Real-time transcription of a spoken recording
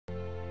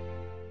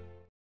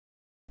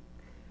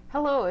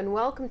Hello and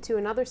welcome to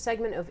another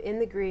segment of In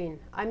the Green.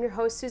 I'm your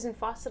host, Susan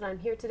Fawcett. I'm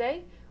here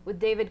today with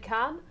David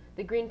Cobb,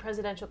 the Green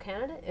presidential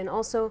candidate, and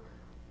also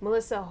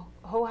Melissa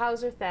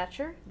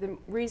Hohauser-Thatcher, the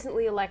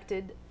recently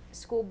elected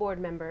school board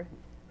member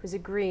who's a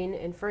Green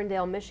in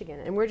Ferndale,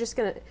 Michigan. And we're just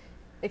going to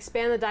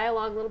expand the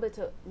dialogue a little bit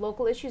to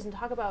local issues and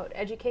talk about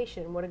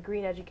education, what a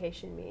green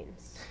education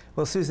means.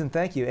 Well, Susan,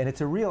 thank you. And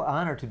it's a real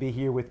honor to be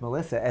here with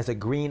Melissa as a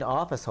Green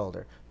office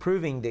holder,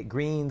 proving that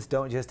Greens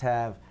don't just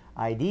have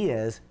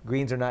ideas,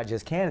 Greens are not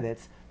just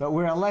candidates, but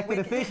we're elected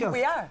officials.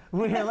 We are.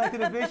 We're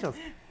elected officials.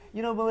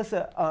 You know,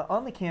 Melissa,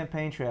 on the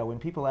campaign trail, when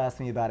people ask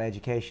me about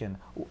education,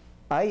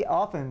 I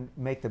often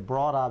make the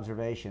broad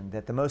observation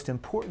that the most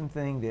important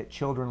thing that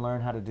children learn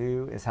how to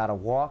do is how to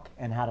walk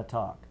and how to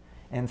talk.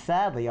 And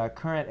sadly, our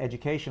current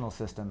educational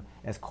system,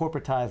 as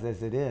corporatized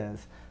as it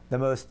is,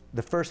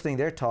 the first thing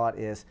they're taught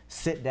is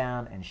sit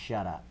down and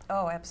shut up.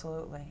 Oh,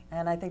 absolutely.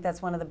 And I think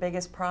that's one of the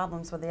biggest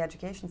problems with the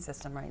education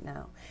system right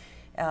now.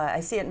 I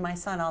see it in my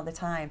son all the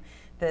time,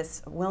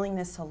 this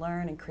willingness to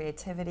learn and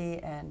creativity,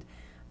 and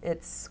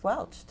it's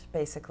squelched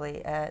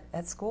basically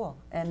at school.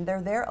 And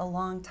they're there a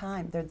long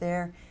time. They're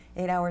there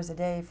 8 hours a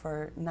day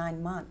for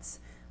 9 months.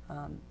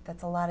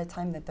 That's a lot of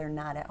time that they're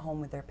not at home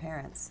with their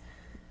parents.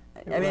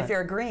 I mean, if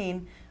you're a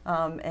Green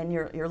and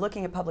you're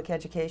looking at public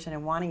education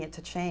and wanting it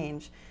to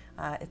change,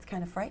 it's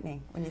kind of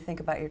frightening when you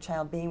think about your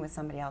child being with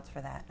somebody else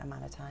for that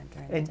amount of time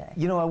during the day.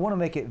 You know, I want to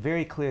make it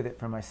very clear that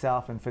for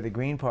myself and for the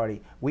Green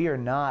Party, we are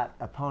not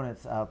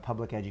opponents of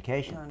public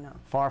education. No, no.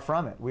 Far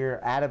from it.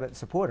 We're adamant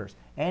supporters.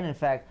 And in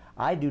fact,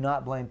 I do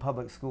not blame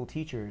public school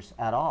teachers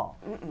at all.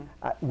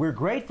 We're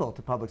grateful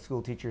to public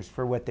school teachers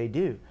for what they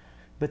do.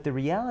 But the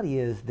reality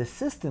is the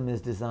system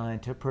is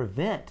designed to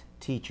prevent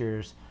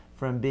teachers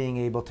from being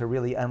able to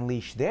really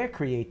unleash their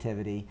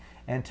creativity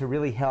and to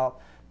really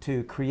help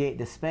to create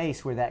the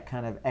space where that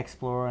kind of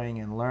exploring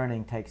and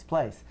learning takes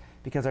place.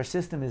 Because our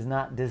system is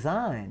not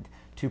designed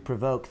to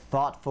provoke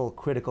thoughtful,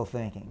 critical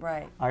thinking.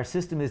 Right. Our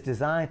system is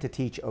designed to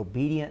teach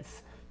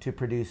obedience, to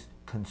produce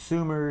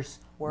consumers,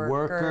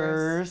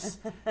 workers,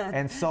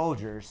 and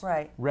soldiers,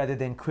 right, rather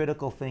than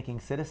critical thinking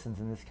citizens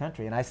in this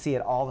country. And I see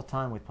it all the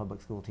time with public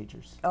school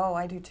teachers. Oh,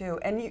 I do too.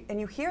 And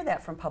you hear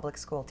that from public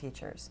school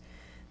teachers,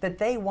 that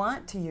they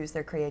want to use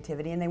their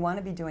creativity and they want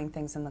to be doing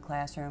things in the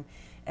classroom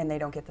and they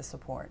don't get the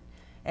support.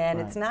 And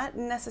Right. It's not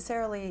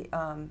necessarily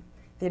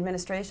the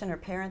administration or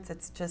parents,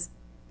 it's just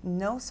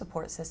no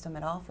support system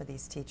at all for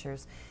these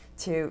teachers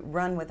to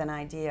run with an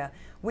idea.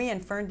 We in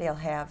Ferndale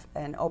have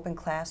an open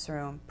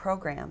classroom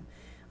program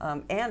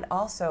and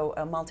also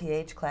a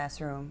multi-age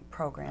classroom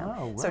program.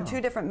 Oh, wow. So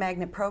 2 different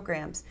magnet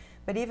programs,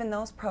 but even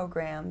those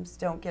programs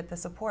don't get the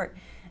support.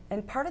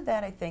 And part of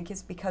that, I think,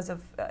 is because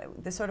of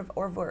the sort of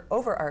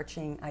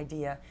overarching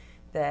idea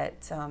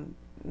that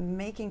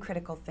making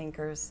critical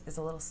thinkers is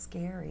a little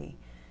scary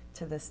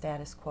to the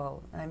status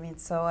quo. I mean,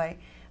 so I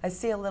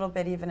see a little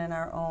bit even in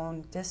our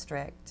own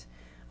district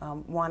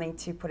wanting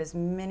to put as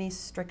many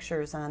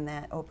strictures on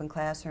that open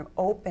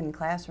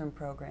classroom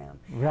program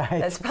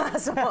as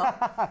possible.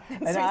 So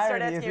you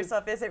start asking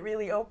yourself, is it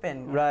really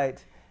open?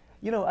 Right.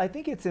 You know, I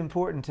think it's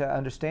important to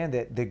understand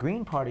that the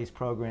Green Party's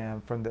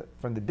program from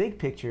the big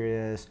picture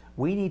is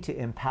we need to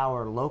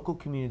empower local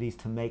communities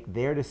to make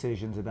their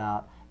decisions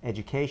about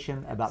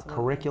education, about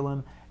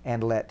curriculum,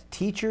 and let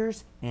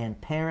teachers and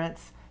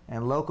parents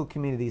and local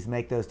communities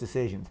make those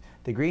decisions.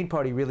 The Green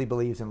Party really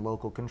believes in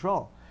local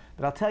control.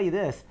 But I'll tell you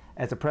this,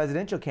 as a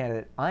presidential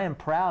candidate, I am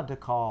proud to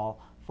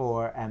call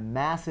for a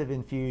massive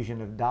infusion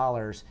of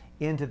dollars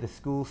into the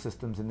school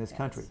systems in this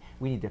country.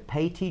 We need to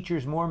pay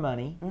teachers more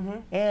money,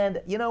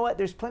 and you know what,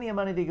 there's plenty of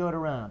money to go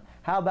around.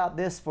 How about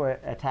this for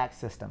a tax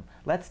system?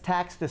 Let's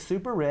tax the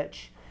super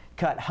rich,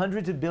 cut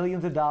hundreds of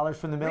billions of dollars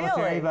from the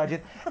military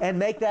budget, and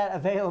make that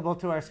available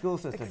to our school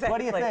systems. Exactly. What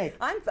do you think?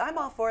 I'm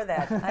all for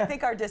that. I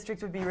think our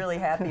district would be really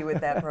happy with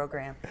that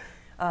program.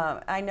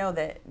 I know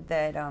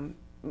that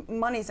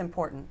money's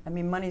important. I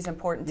mean, money's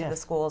important to the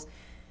schools.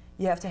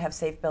 You have to have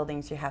safe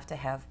buildings, you have to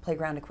have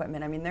playground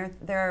equipment. I mean,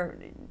 there are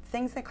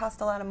things that cost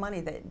a lot of money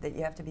that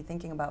you have to be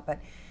thinking about, but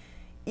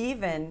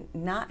even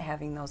not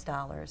having those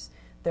dollars,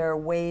 there are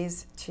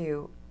ways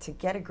to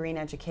get a green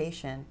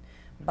education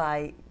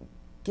by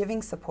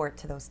giving support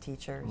to those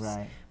teachers,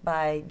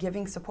 by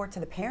giving support to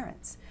the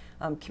parents.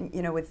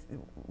 You know,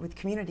 with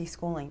community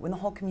schooling, when the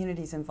whole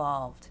community's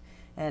involved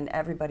and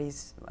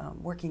everybody's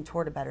working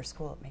toward a better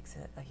school, it makes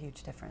a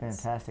huge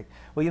difference. Fantastic.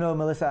 Well, you know,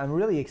 Melissa, I'm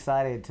really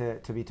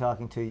excited to be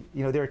talking to you.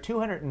 You know, there are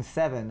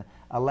 207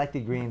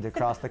 elected Greens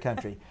across the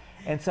country.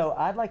 And so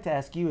I'd like to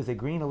ask you, as a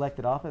Green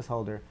elected office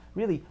holder,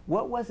 really,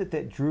 what was it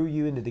that drew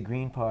you into the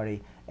Green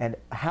Party, and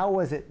how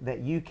was it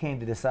that you came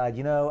to decide,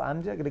 you know,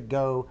 I'm just going to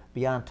go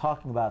beyond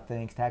talking about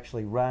things to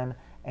actually run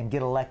and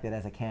get elected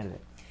as a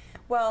candidate?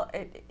 Well,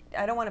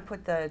 I don't want to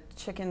put the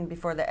chicken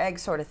before the egg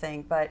sort of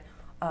thing, but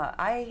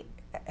I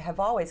have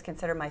always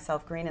considered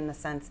myself Green in the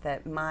sense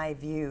that my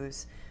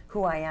views,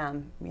 who I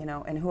am, you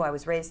know, and who I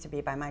was raised to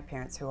be by my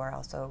parents, who are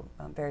also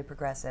very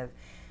progressive,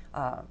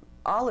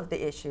 all of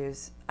the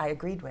issues I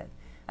agreed with.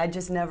 I'd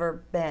just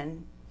never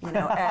been you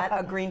know, at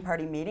a Green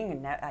Party meeting,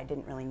 and I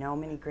didn't really know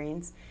many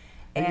Greens.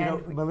 And you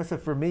know, Melissa,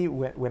 for me,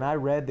 when I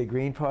read the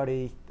Green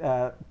Party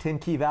 10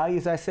 key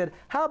values, I said,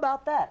 how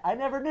about that? I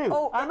never knew.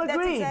 Oh, I'm a that's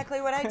Green. exactly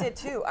what I did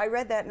too. I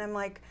read that and I'm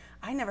like,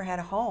 I never had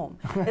a home.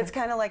 It's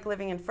kind of like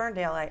living in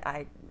Ferndale.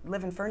 I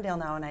live in Ferndale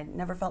now, and I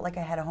never felt like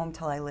I had a home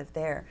till I lived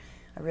there.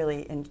 I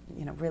really,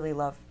 really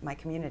love my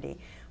community.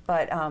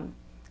 But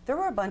there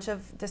were a bunch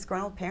of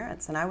disgruntled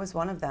parents, and I was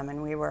one of them,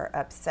 and we were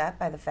upset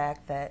by the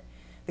fact that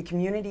the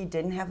community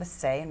didn't have a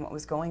say in what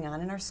was going on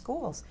in our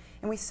schools,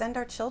 and we send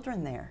our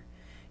children there.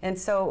 And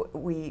so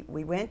we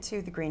went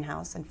to the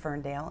greenhouse in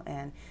Ferndale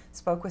and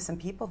spoke with some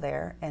people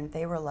there, and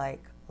they were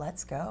like,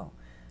 let's go.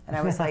 And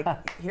I was like,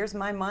 here's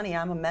my money.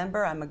 I'm a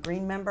member. I'm a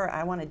Green member.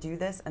 I want to do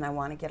this, and I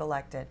want to get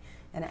elected.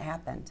 And it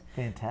happened.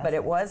 Fantastic. But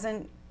it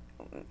wasn't,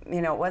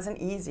 it wasn't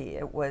easy.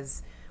 It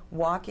was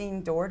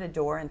walking door to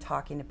door and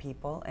talking to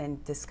people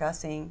and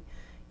discussing,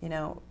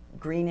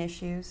 Green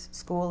issues,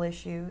 school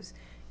issues,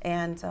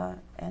 and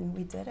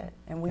we did it.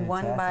 And we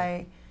won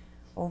by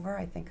over,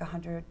 I think,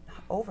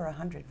 over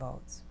 100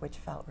 votes, which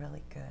felt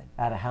really good.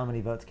 Out of how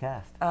many votes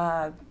cast?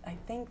 I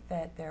think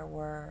that there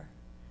were,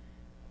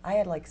 I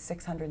had like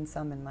 600 and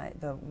some, and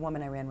the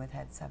woman I ran with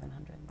had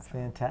 700 and some.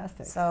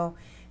 Fantastic. So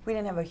we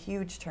didn't have a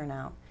huge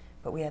turnout,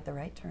 but we had the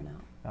right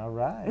turnout. All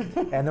right.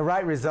 And the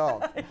right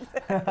result.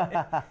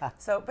 Exactly.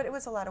 So, but it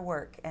was a lot of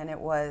work, and it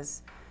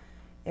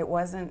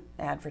wasn't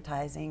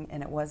advertising,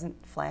 and it wasn't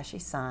flashy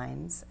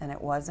signs, and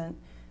it wasn't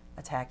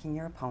attacking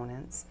your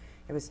opponents.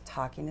 It was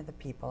talking to the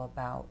people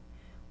about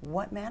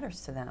what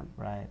matters to them,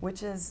 right,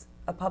 which is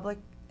a public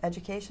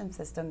education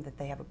system that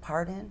they have a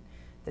part in,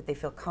 that they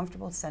feel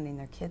comfortable sending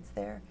their kids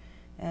there.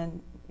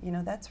 And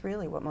that's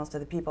really what most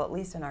of the people, at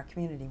least in our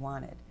community,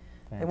 wanted.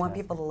 Fantastic. They want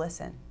people to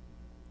listen.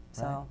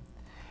 So, right.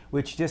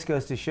 Which just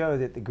goes to show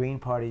that the Green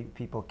Party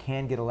people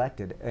can get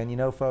elected. And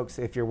folks,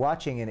 if you're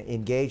watching and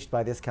engaged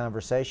by this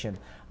conversation,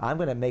 I'm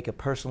going to make a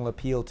personal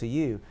appeal to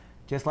you,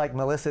 just like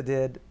Melissa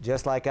did,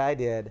 just like I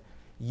did.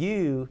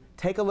 You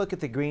take a look at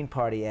the Green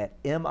Party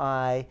at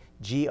migreens.org,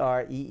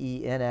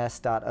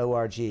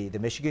 the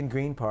Michigan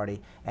Green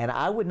Party, and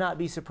I would not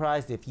be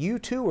surprised if you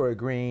too are a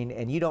Green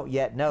and you don't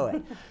yet know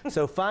it.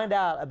 So find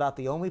out about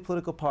the only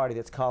political party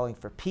that's calling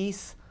for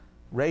peace,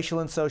 racial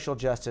and social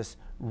justice,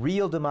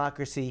 real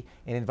democracy,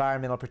 and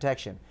environmental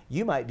protection.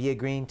 You might be a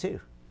Green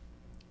too.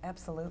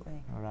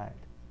 Absolutely. All right.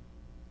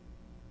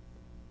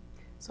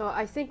 So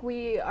I think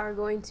we are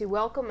going to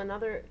welcome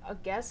a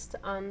guest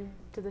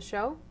to the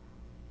show.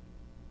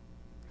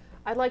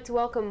 I'd like to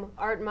welcome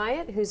Art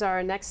Myatt, who's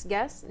our next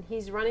guest.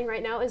 He's running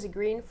right now as a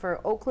Green for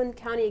Oakland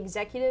County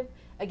Executive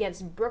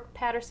against Brooke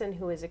Patterson,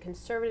 who is a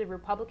conservative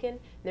Republican.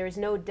 There is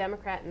no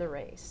Democrat in the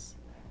race.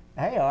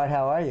 Hey, Art,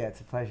 how are you? It's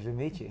a pleasure to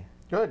meet you.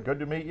 Good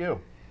to meet you.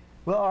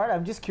 Well, Art,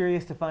 I'm just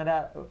curious to find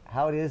out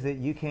how it is that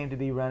you came to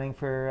be running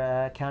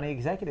for county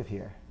executive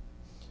here.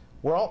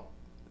 Well,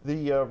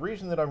 the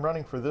reason that I'm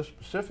running for this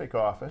specific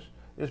office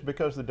is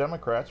because the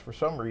Democrats, for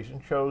some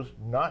reason, chose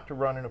not to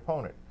run an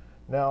opponent.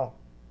 Now,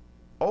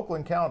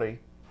 Oakland County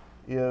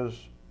is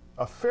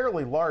a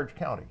fairly large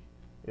county.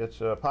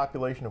 It's a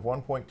population of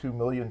 1.2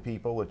 million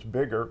people. It's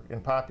bigger in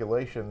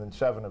population than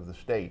 7 of the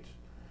states.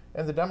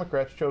 And the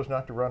Democrats chose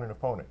not to run an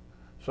opponent.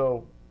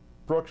 So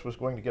Brooks was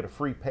going to get a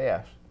free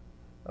pass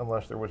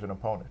unless there was an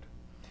opponent.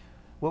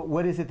 Well,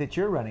 what is it that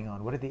you're running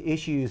on? What are the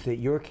issues that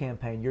your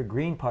campaign, your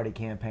Green Party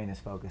campaign, is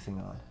focusing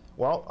on?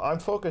 Well, I'm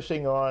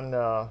focusing on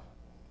a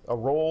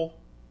role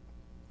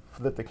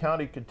that the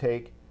county could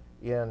take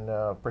in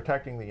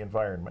protecting the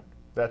environment.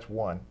 That's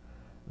one.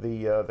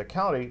 The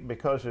county,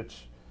 because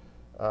it's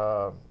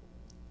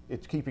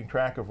keeping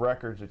track of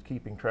records, it's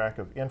keeping track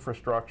of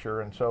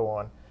infrastructure and so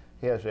on,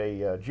 has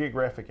a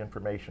geographic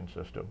information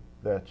system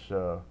that's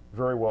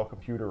very well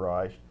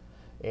computerized.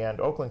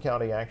 And Oakland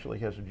County actually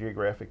has a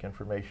geographic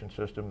information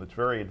system that's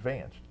very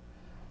advanced.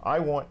 I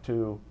want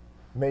to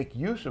make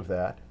use of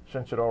that,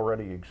 since it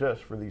already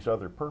exists for these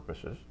other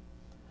purposes,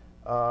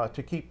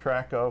 to keep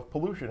track of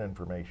pollution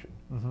information.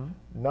 Mm-hmm.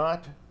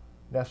 Not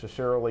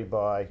necessarily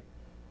by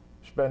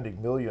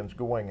spending millions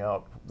going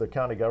out, the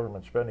county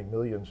government spending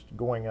millions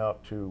going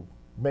out to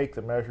make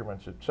the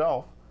measurements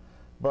itself,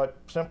 but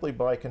simply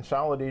by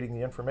consolidating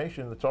the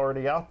information that's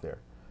already out there.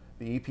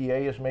 The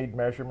EPA has made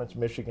measurements,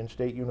 Michigan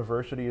State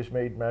University has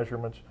made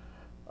measurements,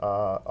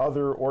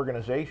 other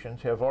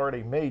organizations have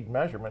already made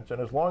measurements,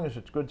 and as long as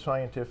it's good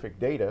scientific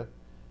data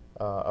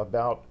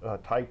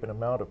about type and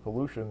amount of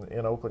pollution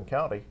in Oakland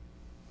County,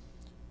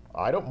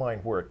 I don't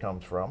mind where it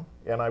comes from,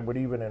 and I would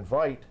even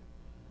invite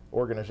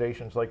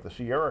organizations like the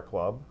Sierra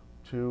Club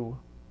to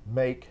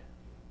make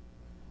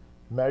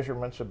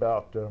measurements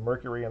about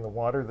mercury in the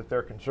water that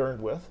they're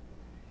concerned with,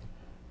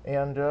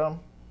 and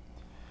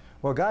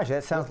well, gosh,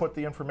 that sounds. We'll put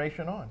the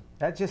information on.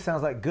 That just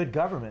sounds like good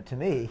government to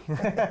me.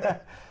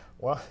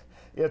 Well,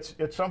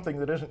 it's something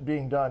that isn't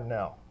being done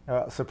now.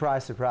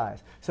 Surprise,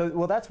 surprise. So,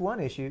 well, that's one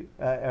issue.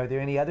 Are there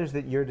any others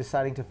that you're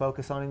deciding to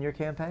focus on in your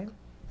campaign?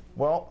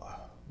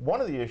 Well,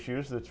 one of the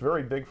issues that's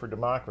very big for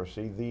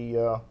democracy,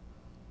 the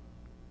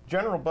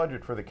general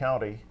budget for the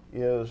county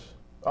is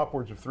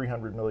upwards of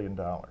 $300 million.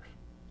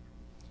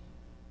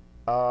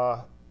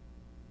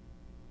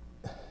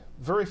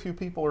 Very few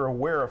people are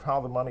aware of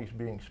how the money's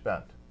being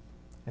spent.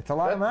 It's a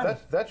lot of money.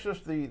 That's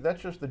just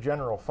the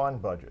general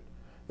fund budget.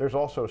 There's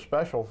also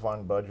special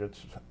fund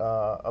budgets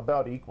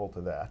about equal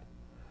to that,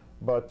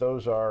 but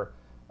those are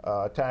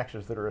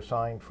taxes that are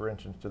assigned, for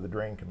instance, to the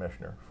drain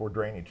commissioner for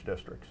drainage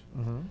districts.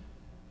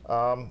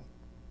 Mm-hmm.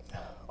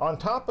 On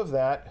top of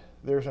that,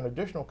 there's an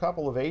additional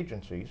couple of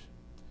agencies,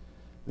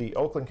 the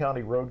Oakland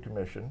County Road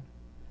Commission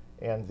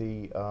and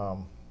the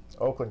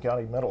Oakland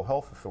County Mental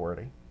Health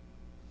Authority,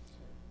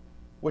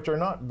 which are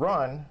not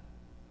run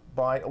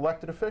by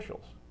elected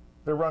officials.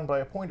 They're run by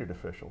appointed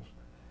officials.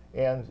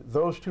 And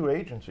those two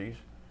agencies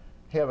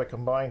have a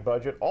combined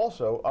budget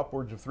also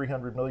upwards of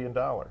 $300 million.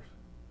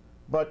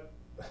 But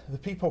the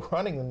people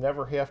running them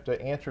never have to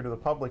answer to the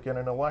public in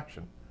an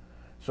election.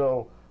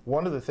 So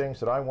one of the things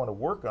that I want to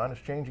work on is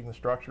changing the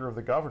structure of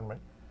the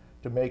government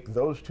to make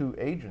those two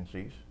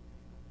agencies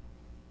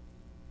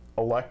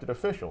elected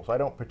officials. I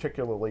don't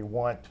particularly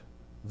want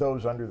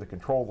those under the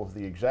control of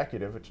the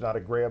executive. It's not a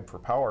grab for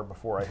power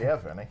before I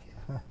have any.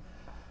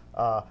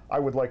 I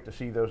would like to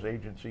see those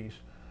agencies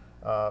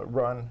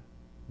run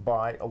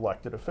by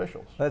elected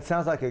officials. That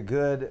sounds like a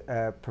good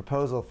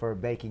proposal for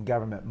making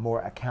government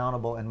more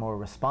accountable and more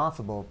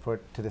responsible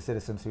to the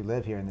citizens who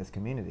live here in this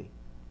community.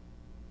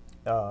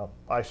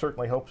 I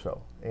certainly hope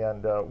so.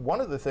 And one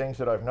of the things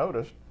that I've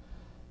noticed,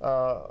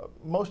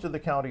 most of the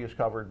county is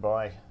covered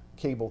by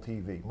cable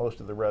TV. Most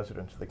of the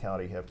residents of the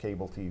county have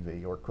cable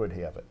TV or could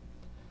have it.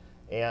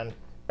 And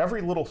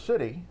every little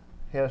city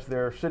has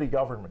their city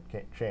government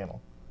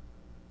channel,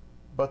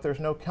 but there's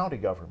no county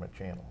government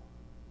channel.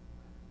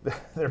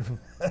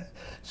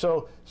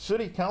 So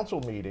city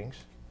council meetings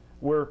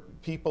where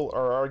people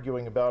are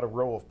arguing about a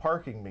row of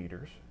parking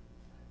meters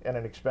and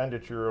an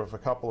expenditure of a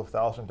couple of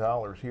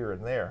 $1,000s here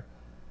and there,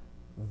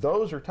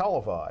 those are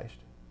televised.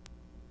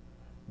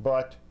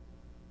 But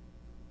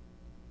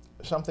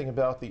something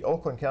about the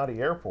Oakland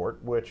County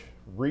Airport, which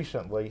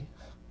recently,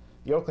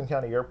 the Oakland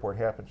County Airport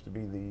happens to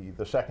be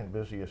the second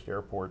busiest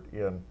airport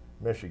in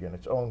Michigan.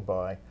 It's owned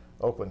by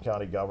Oakland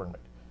County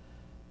government.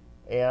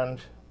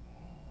 And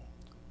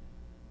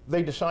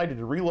they decided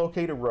to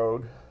relocate a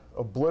road,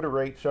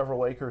 obliterate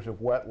several acres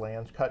of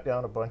wetlands, cut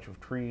down a bunch of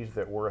trees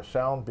that were a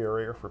sound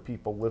barrier for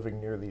people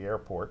living near the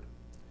airport.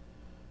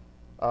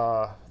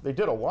 They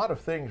did a lot of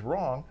things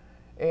wrong,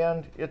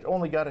 and it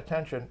only got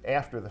attention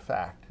after the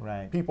fact.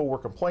 Right. People were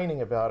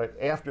complaining about it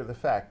after the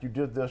fact. You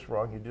did this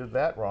wrong, you did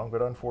that wrong,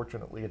 but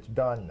unfortunately it's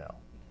done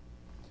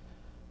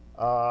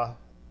now.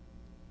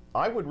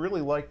 I would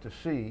really like to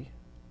see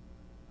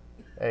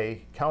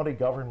a county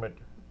government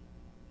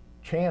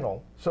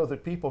channel so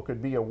that people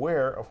could be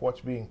aware of what's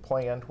being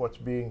planned, what's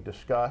being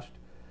discussed,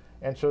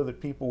 and so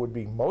that people would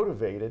be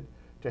motivated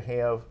to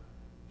have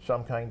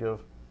some kind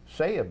of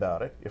say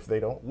about it if they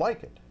don't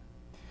like it.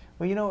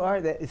 Well, you know,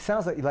 Art, it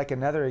sounds like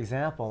another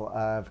example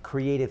of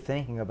creative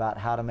thinking about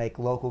how to make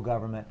local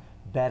government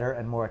better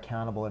and more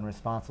accountable and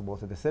responsible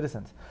to the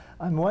citizens.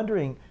 I'm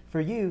wondering,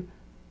 for you,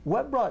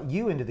 what brought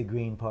you into the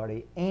Green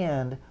Party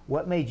and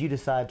what made you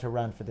decide to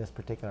run for this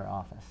particular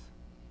office?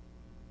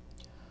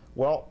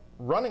 Well,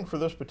 running for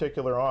this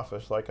particular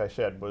office, like I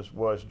said,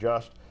 was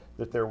just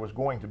that there was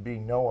going to be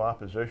no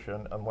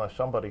opposition unless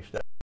somebody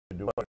stepped to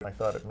do it, and I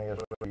thought it may as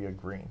well be a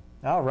Green.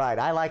 All right,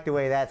 I like the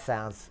way that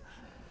sounds.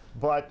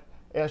 But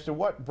as to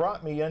what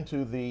brought me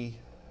into the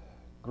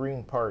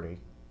Green Party,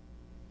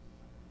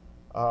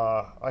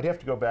 I'd have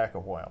to go back a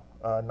while.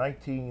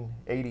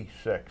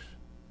 1986,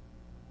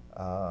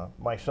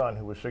 my son,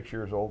 who was 6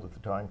 years old at the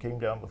time, came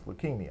down with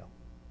leukemia.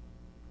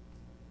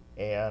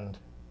 And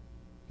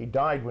he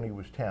died when he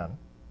was 10.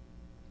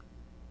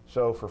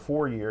 So for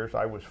 4 years,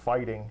 I was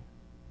fighting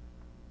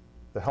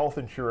the health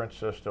insurance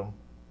system.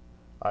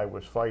 I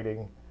was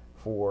fighting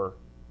for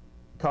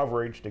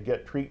coverage to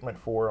get treatment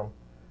for him.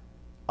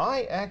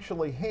 I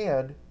actually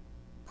had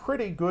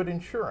pretty good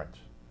insurance.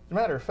 As a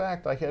matter of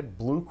fact, I had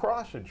Blue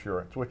Cross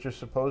insurance, which is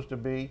supposed to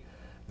be,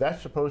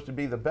 that's supposed to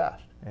be the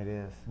best. It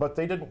is. But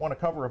they didn't want to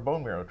cover a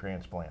bone marrow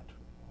transplant.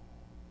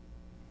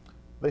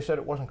 They said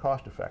it wasn't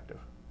cost effective.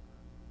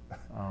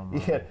 Oh,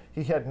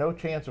 he had no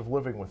chance of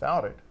living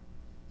without it,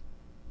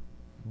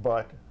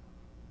 but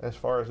as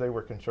far as they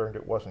were concerned,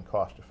 it wasn't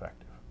cost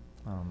effective.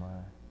 Oh my.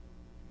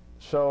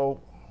 So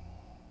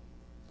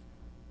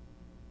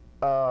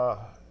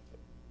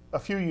a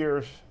few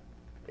years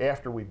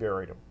after we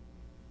buried him,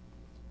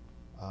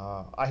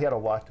 I had a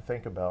lot to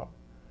think about,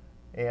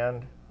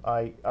 and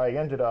I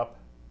ended up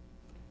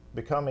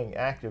becoming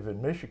active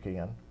in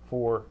Michigan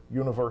for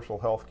universal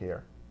health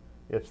care.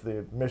 It's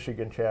the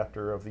Michigan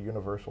chapter of the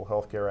Universal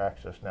Healthcare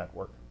Access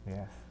Network.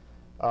 Yes.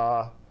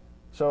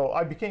 So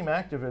I became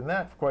active in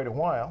that for quite a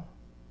while,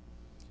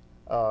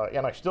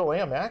 and I still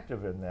am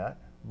active in that,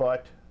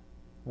 but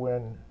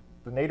when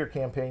the Nader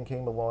campaign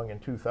came along in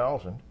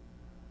 2000,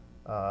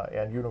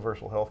 and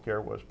universal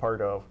healthcare was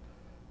part of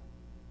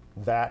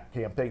that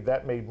campaign,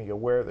 that made me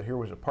aware that here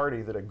was a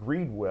party that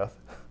agreed with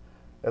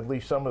at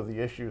least some of the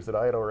issues that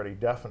I had already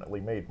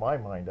definitely made my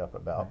mind up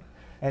about.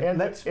 And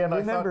let's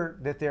remember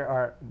that there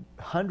are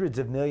hundreds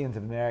of millions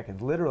of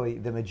Americans, literally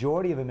the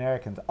majority of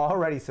Americans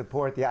already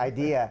support the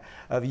idea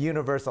of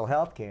universal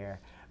health care,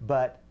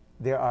 but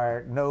there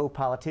are no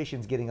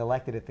politicians getting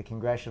elected at the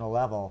congressional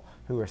level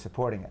who are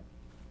supporting it.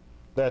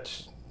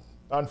 That's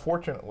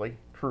unfortunately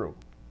true.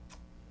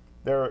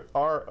 There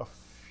are a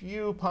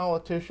few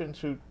politicians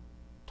who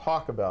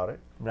talk about it.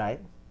 Right.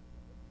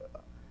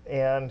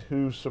 And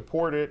who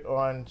support it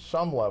on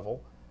some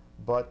level,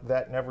 but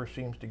that never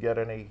seems to get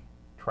any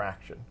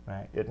traction.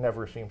 Right. It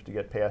never seems to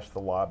get past the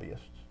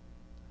lobbyists.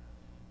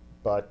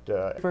 But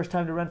first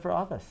time to run for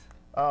office?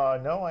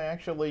 No, I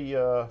actually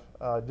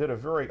did a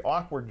very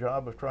awkward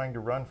job of trying to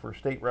run for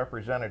state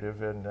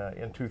representative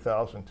in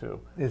 2002.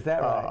 Is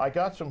that right? I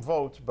got some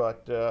votes,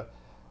 but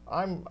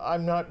I'm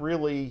not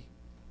really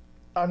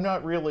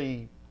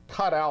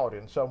cut out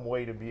in some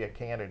way to be a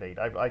candidate.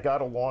 I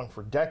got along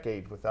for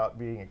decades without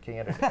being a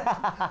candidate.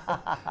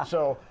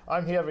 So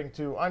I'm having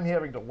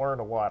to learn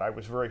a lot. I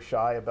was very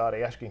shy about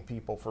asking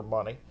people for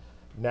money.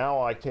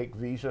 Now I take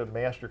Visa,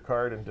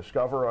 MasterCard, and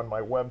Discover on my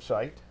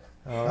website.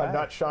 Right. I'm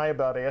not shy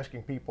about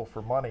asking people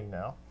for money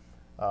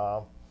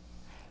now.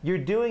 You're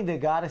doing the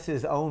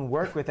goddess's own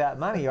work with that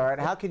money, Art.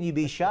 How can you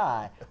be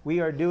shy? We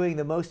are doing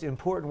the most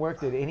important work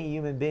that any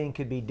human being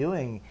could be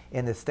doing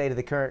in the state of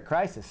the current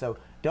crisis. So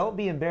don't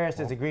be embarrassed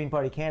as a Green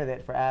Party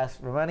candidate for ask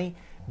for money.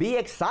 Be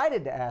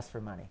excited to ask for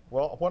money.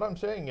 Well, what I'm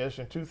saying is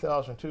in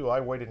 2002, I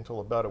waited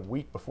until about a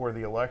week before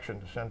the election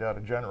to send out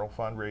a general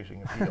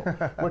fundraising appeal,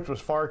 which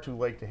was far too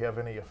late to have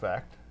any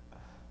effect.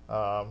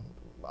 I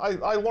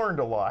learned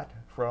a lot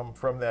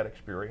from that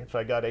experience.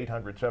 I got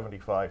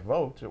 875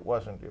 votes. It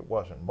wasn't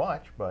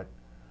much, but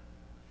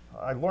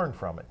I learned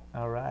from it.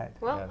 All right.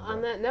 Well,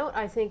 on that note,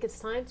 I think it's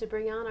time to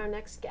bring on our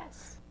next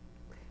guest.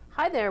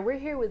 Hi there, we're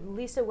here with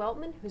Lisa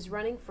Weltman, who's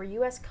running for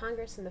U.S.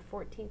 Congress in the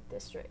 14th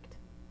District.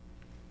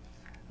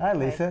 Hi,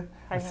 Lisa.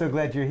 Hi. I'm so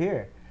glad you're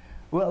here.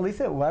 Well,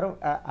 Lisa, why don't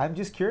I'm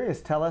just curious.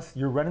 Tell us,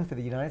 you're running for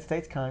the United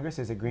States Congress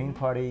as a Green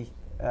Party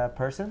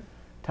person.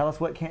 Tell us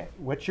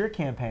what's your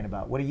campaign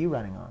about? What are you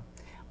running on?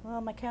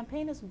 Well, my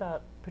campaign is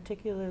about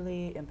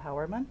particularly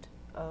empowerment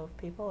of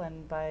people,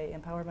 and by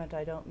empowerment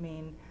I don't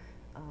mean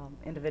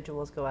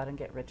individuals go out and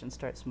get rich and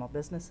start small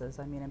businesses.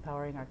 I mean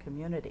empowering our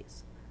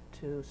communities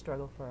to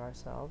struggle for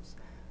ourselves.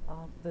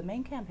 The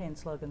main campaign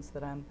slogans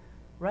that I'm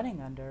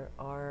running under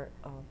are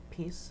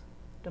peace,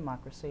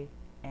 democracy,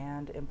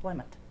 and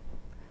employment.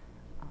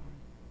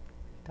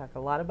 Talk a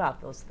lot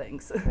about those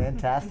things.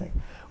 Fantastic.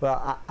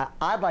 Well,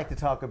 I'd like to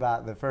talk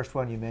about the first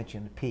one you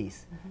mentioned,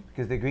 peace,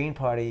 because the Green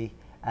Party,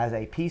 as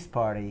a peace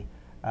party,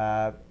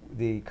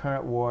 the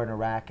current war in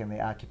Iraq and the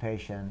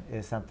occupation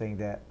is something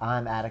that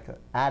I'm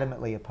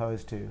adamantly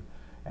opposed to.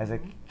 As a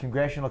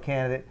congressional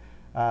candidate,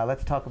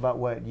 let's talk about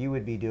what you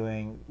would be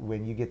doing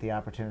when you get the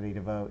opportunity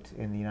to vote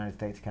in the United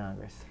States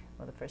Congress.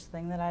 Well, the first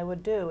thing that I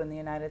would do in the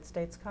United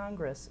States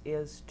Congress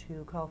is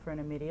to call for an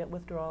immediate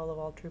withdrawal of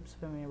all troops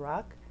from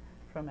Iraq,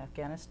 from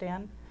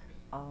Afghanistan.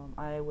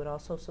 I would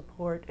also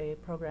support a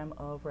program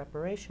of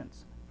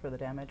reparations for the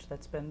damage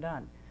that's been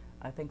done.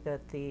 I think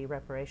that the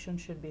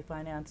reparations should be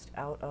financed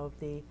out of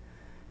the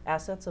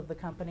assets of the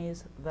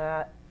companies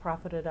that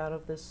profited out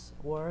of this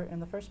war in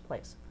the first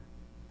place.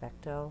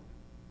 Bechtel,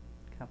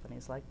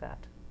 companies like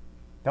that.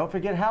 Don't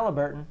forget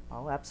Halliburton.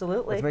 Oh,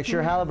 absolutely. Let's make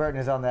sure Halliburton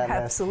is on that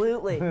list.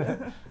 Absolutely.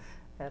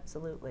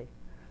 Absolutely.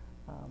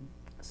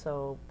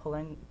 So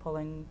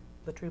pulling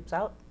the troops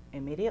out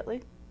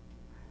immediately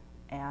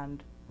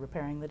and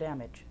repairing the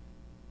damage.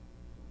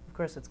 Of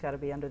course, it's got to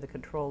be under the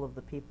control of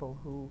the people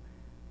who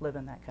live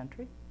in that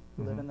country,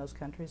 who live in those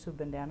countries who've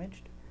been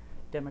damaged.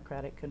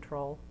 Democratic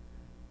control,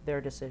 their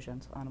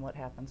decisions on what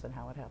happens and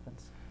how it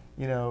happens.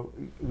 You know,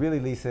 really,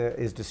 Lisa,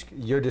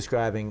 you're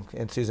describing,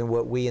 and Susan,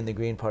 what we in the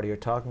Green Party are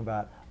talking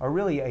about are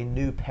really a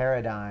new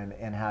paradigm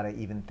in how to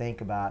even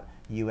think about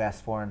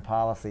U.S. foreign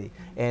policy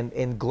and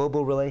in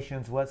global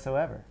relations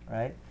whatsoever,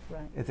 right?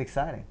 Right. It's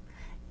exciting.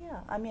 Yeah,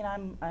 I mean,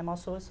 I'm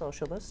also a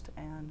socialist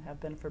and have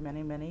been for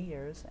many, many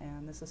years,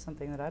 and this is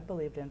something that I've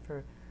believed in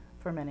for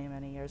many,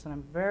 many years, and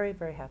I'm very,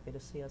 very happy to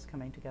see us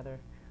coming together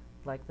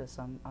like this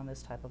on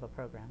this type of a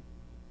program.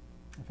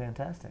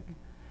 Fantastic.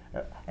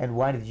 And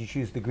why did you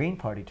choose the Green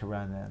Party to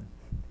run then?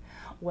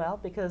 Well,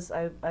 because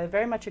I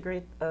very much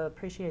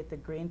appreciate the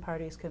Green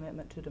Party's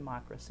commitment to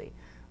democracy.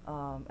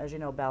 As you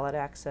know, ballot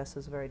access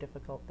is a very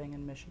difficult thing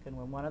in Michigan.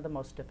 We're one of the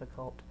most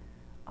difficult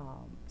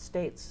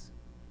states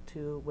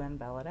to win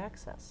ballot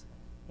access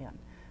in.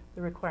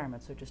 The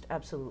requirements are just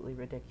absolutely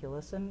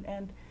ridiculous,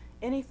 and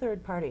any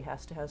third party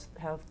has to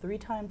have 3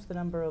 times the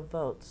number of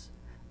votes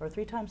or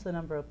 3 times the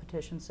number of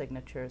petition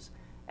signatures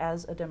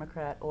as a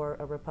Democrat or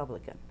a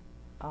Republican.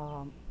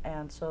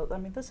 And so, I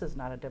mean, this is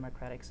not a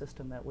democratic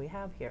system that we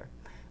have here.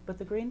 But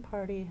the Green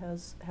Party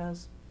has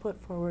put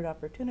forward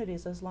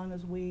opportunities as long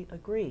as we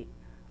agree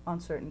on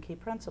certain key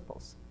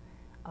principles.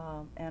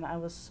 And I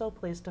was so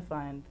pleased to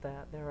find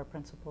that there are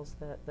principles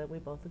that we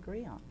both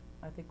agree on.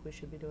 I think we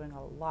should be doing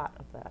a lot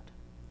of that,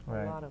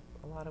 Right.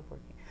 a lot of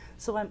working.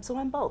 So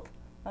I'm both.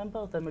 I'm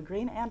both. I'm a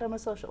Green and I'm a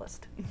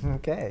socialist.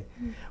 Okay.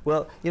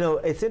 Well, you know,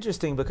 it's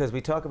interesting because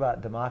we talk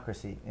about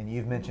democracy, and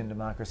you've mentioned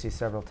democracy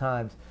several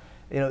times.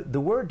 You know, the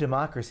word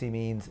democracy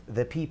means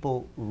the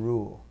people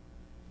rule.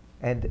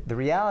 And the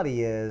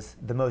reality is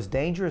the most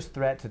dangerous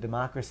threat to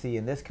democracy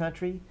in this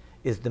country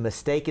is the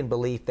mistaken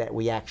belief that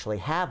we actually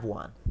have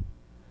one.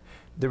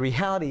 The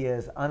reality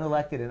is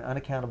unelected and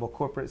unaccountable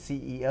corporate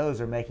CEOs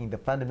are making the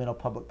fundamental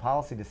public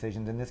policy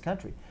decisions in this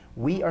country.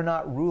 We are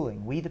not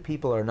ruling. We, the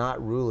people, are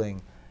not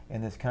ruling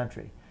in this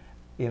country.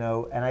 You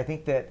know, and I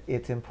think that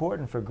it's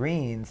important for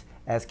Greens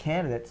as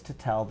candidates to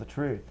tell the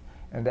truth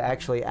and to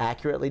actually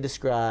accurately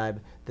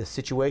describe the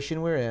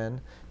situation we're in,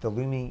 the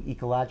looming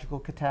ecological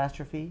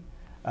catastrophe,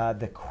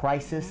 the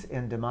crisis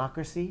in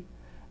democracy,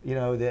 you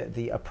know,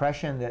 the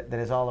oppression that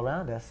is all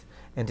around us,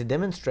 and to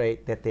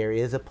demonstrate that there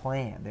is a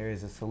plan, there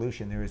is a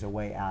solution, there is a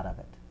way out of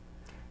it.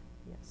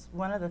 Yes.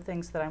 One of the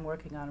things that I'm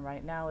working on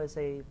right now is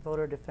a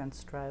voter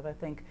defense drive. I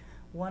think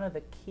one of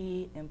the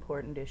key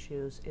important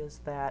issues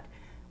is that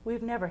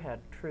we've never had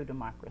true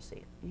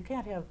democracy. You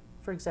can't have,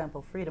 for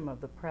example, freedom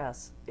of the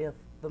press if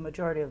the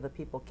majority of the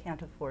people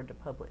can't afford to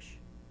publish.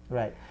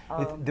 Right.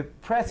 The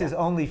press is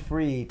only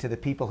free to the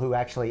people who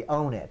actually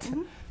own it.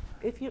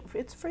 Mm-hmm.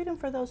 It's freedom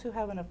for those who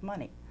have enough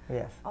money.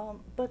 Yes.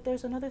 But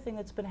there's another thing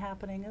that's been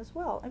happening as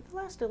well. The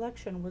last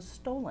election was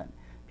stolen.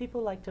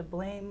 People like to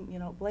blame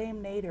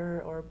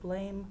Nader or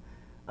blame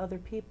other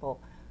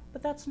people,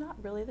 but that's not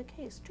really the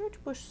case.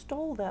 George Bush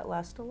stole that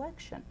last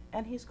election,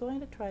 and he's going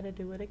to try to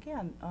do it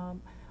again.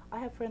 I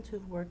have friends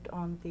who've worked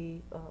on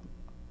the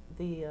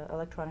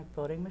electronic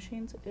voting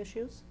machines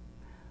issues.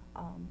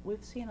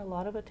 We've seen a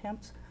lot of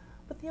attempts,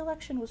 but the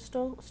election was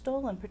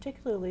stolen,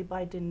 particularly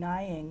by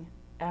denying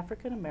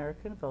African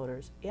American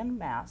voters en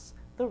masse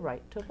the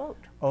right to vote.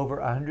 Over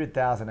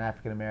 100,000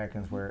 African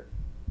Americans were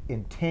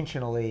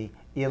intentionally,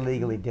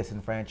 illegally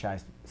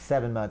disenfranchised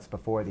 7 months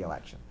before the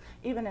election.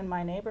 Even in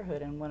my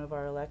neighborhood, in one of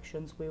our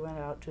elections, we went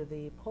out to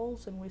the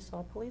polls and we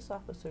saw police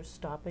officers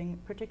stopping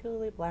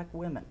particularly black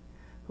women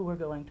who were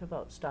going to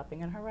vote,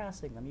 stopping and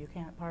harassing them. You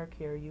can't park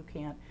here, you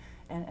can't,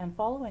 and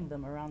following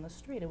them around the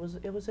street. It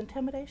was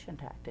intimidation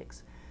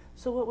tactics.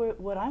 So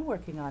what I'm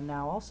working on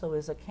now also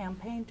is a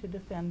campaign to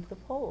defend the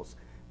polls.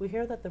 We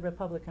hear that the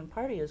Republican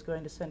Party is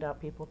going to send out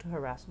people to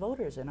harass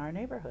voters in our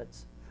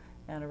neighborhoods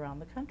and around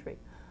the country.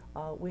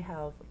 We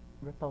have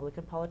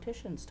Republican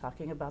politicians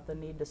talking about the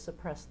need to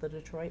suppress the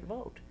Detroit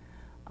vote,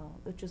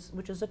 which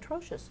is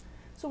atrocious.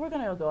 So we're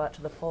going to go out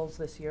to the polls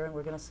this year and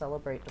we're going to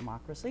celebrate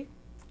democracy,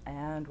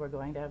 and we're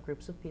going to have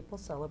groups of people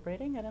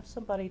celebrating, and if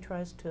somebody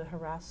tries to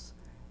harass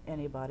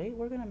anybody,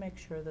 we're going to make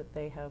sure that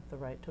they have the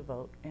right to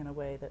vote in a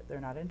way that they're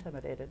not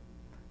intimidated,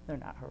 they're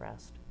not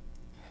harassed.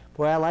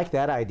 Boy, I like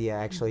that idea,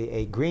 actually,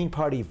 a Green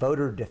Party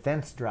voter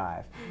defense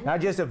drive. Not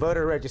just a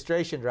voter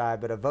registration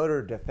drive, but a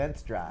voter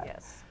defense drive.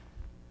 Yes.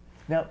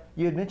 Now,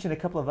 you had mentioned a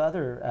couple of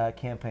other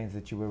campaigns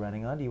that you were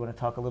running on. Do you want to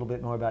talk a little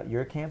bit more about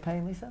your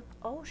campaign, Lisa?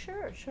 Oh,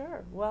 sure.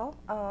 Well,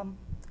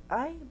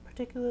 I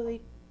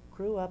particularly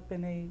grew up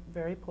in a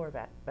very poor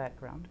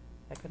background,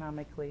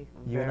 economically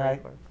very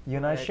poor. You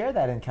and I share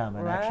that in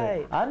common,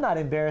 actually. I'm not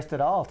embarrassed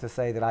at all to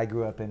say that I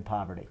grew up in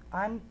poverty.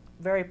 I'm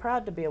very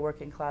proud to be a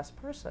working class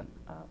person.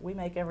 We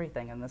make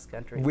everything in this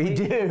country. We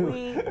do.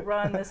 We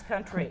run this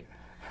country.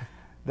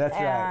 That's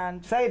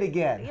right. Say it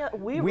again. Yeah,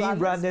 we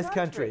run this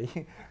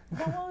country.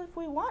 Well, if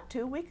we want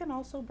to, we can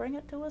also bring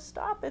it to a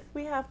stop if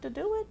we have to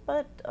do it.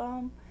 But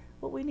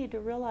what we need to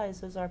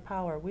realize is our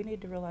power. We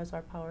need to realize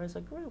our power as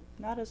a group,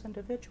 not as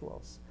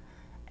individuals.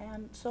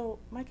 And so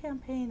my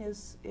campaign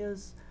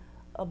is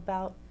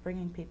about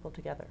bringing people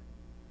together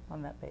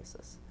on that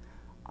basis.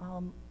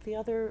 The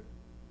other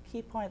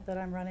key point that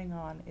I'm running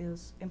on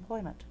is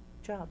employment,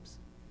 jobs.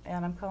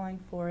 And I'm calling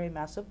for a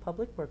massive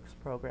public works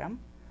program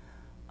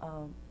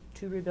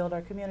to rebuild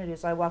our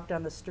communities. I walk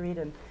down the street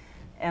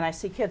and I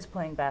see kids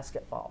playing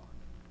basketball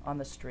on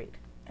the street,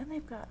 and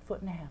they've got 1.5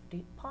 foot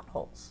deep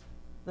potholes.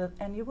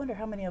 And you wonder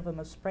how many of them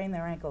have sprained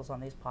their ankles on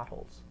these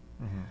potholes.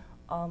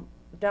 Mm-hmm.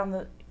 Down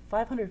the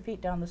 500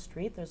 feet down the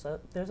street, there's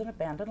an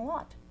abandoned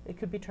lot. It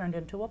could be turned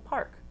into a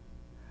park.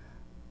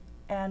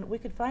 And we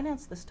could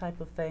finance this type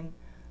of thing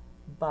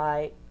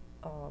by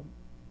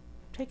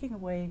taking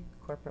away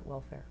corporate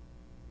welfare.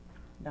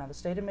 Now, the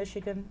state of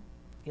Michigan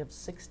gives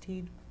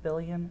 $16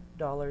 billion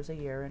a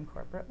year in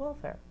corporate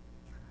welfare.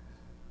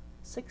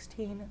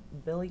 $16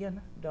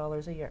 billion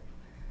a year.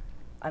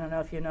 I don't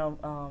know if you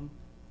know,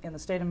 in the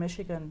state of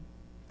Michigan,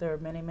 there are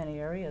many, many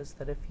areas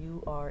that if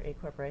you are a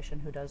corporation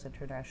who does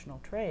international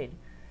trade,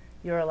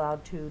 you're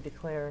allowed to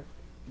declare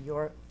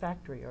your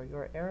factory or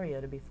your area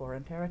to be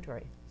foreign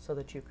territory so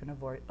that you can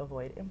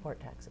avoid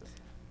import taxes.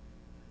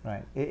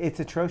 Right.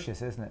 It's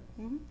atrocious, isn't it?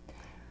 Mm-hmm.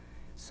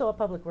 So a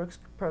public works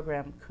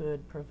program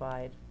could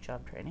provide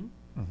job training,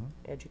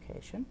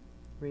 education,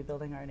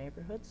 rebuilding our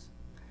neighborhoods.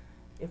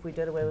 If we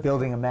did away with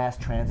building a mass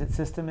transit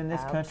system in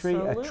this country,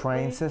 a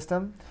train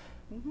system.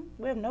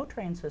 We have no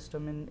train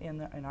system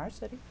in our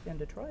city, in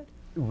Detroit.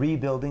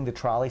 rebuilding the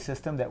trolley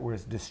system that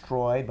was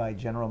destroyed by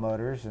General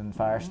Motors and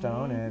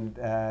Firestone and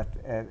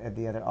at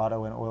the other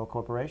auto and oil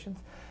corporations.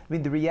 I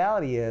mean, the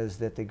reality is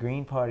that the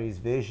Green Party's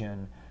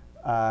vision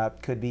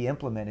could be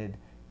implemented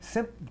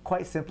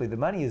quite simply. The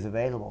money is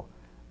available.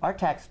 Our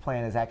tax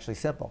plan is actually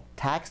simple.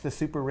 Tax the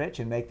super rich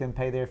and make them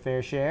pay their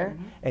fair share,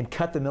 and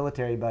cut the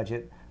military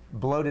budget,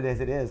 bloated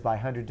as it is, by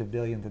hundreds of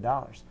billions of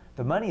dollars.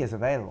 The money is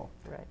available.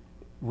 Right.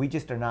 We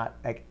just are not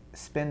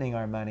spending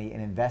our money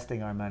and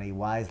investing our money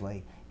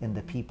wisely in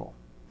the people.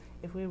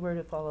 If we were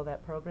to follow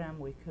that program,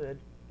 we could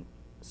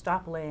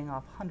stop laying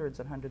off hundreds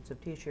and hundreds of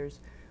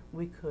teachers.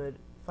 We could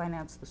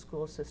finance the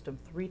school system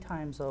 3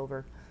 times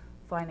over,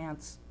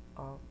 finance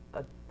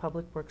a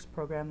public works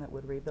program that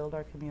would rebuild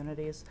our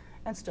communities,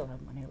 and still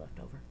have money left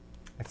over.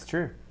 It's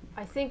true.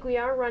 I think we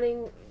are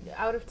running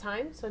out of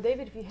time. So,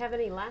 David, if you have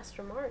any last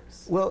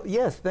remarks. Well,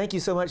 yes, thank you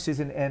so much,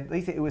 Susan. And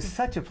Lisa, it was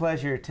such a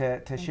pleasure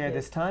to share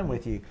this time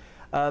with you.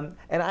 And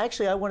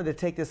I wanted to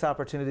take this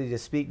opportunity to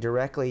speak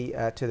directly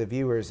to the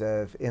viewers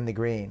of In the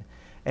Green,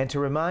 and to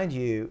remind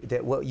you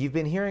that what you've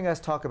been hearing us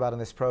talk about in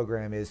this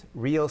program is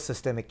real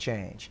systemic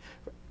change.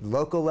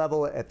 Local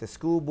level at the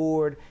school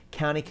board,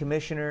 county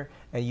commissioner,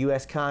 and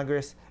U.S.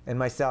 Congress, and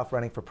myself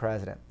running for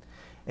president.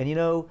 And you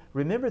know,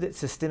 remember that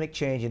systemic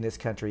change in this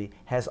country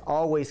has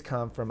always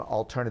come from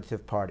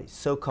alternative parties,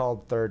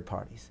 so-called third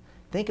parties.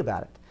 Think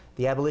about it.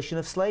 The abolition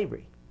of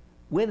slavery,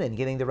 women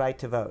getting the right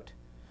to vote,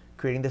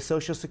 creating the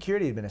Social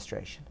Security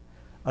Administration,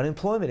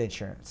 unemployment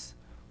insurance,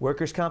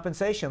 workers'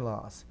 compensation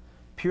laws,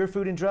 pure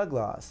food and drug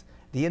laws,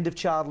 the end of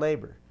child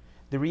labor.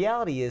 The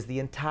reality is the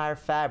entire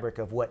fabric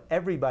of what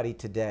everybody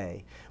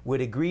today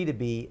would agree to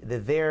be the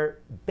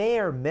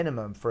bare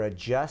minimum for a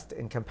just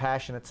and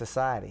compassionate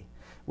society.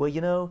 Well,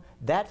 you know,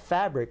 that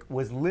fabric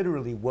was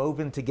literally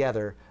woven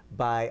together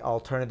by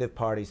alternative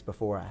parties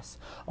before us.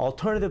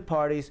 Alternative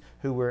parties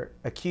who were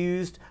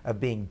accused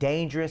of being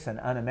dangerous and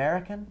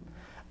un-American,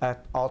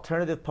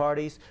 alternative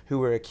parties who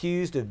were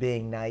accused of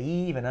being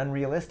naive and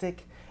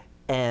unrealistic,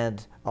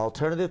 and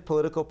alternative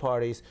political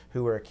parties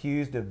who were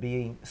accused of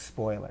being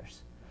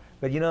spoilers.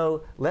 But you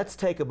know, let's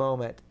take a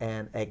moment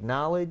and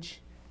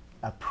acknowledge,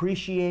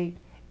 appreciate,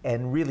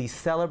 and really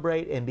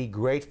celebrate and be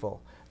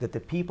grateful that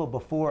the people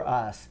before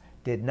us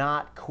did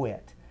not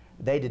quit.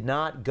 They did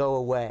not go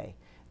away.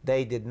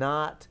 They did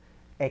not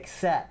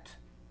accept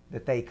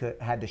that they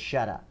had to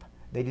shut up.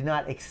 They did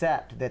not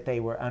accept that they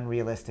were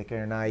unrealistic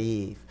or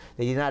naive.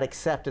 They did not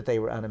accept that they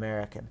were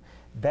un-American.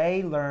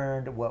 They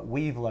learned what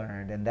we've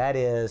learned, and that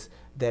is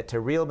that to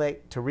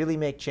really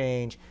make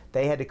change,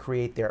 they had to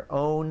create their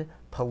own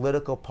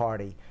political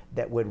party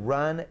that would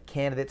run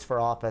candidates for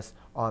office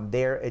on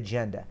their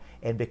agenda.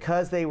 And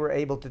because they were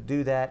able to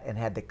do that and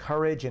had the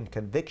courage and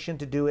conviction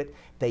to do it,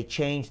 they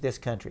changed this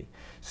country.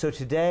 So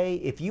today,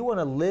 if you want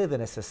to live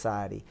in a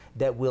society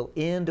that will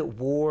end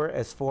war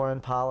as foreign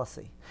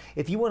policy,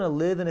 if you want to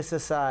live in a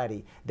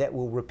society that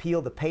will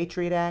repeal the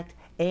Patriot Act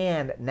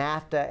and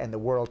NAFTA and the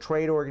World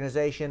Trade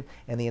Organization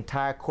and the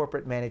entire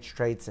corporate managed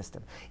trade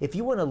system, if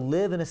you want to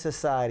live in a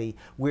society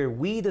where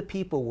we the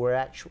people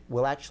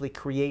will actually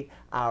create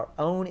our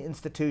own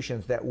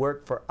institutions that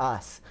work for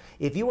us,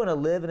 if you want to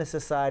live in a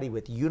society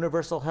with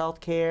universal health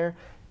care,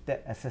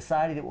 a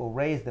society that will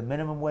raise the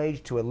minimum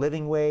wage to a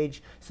living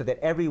wage so that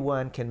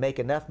everyone can make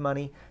enough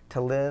money to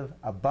live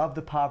above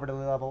the poverty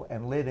level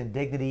and live in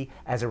dignity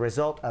as a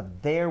result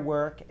of their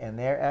work and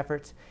their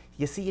efforts.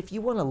 You see, if you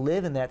want to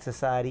live in that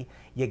society,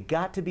 you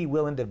got to be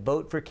willing to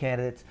vote for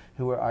candidates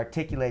who are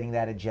articulating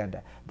that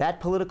agenda. That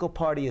political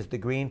party is the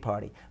Green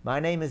Party. My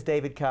name is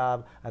David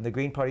Cobb. I'm the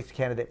Green Party's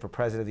candidate for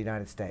President of the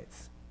United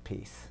States.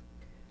 Peace.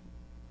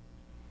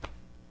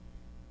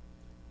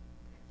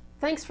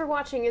 Thanks for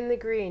watching In the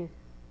Green.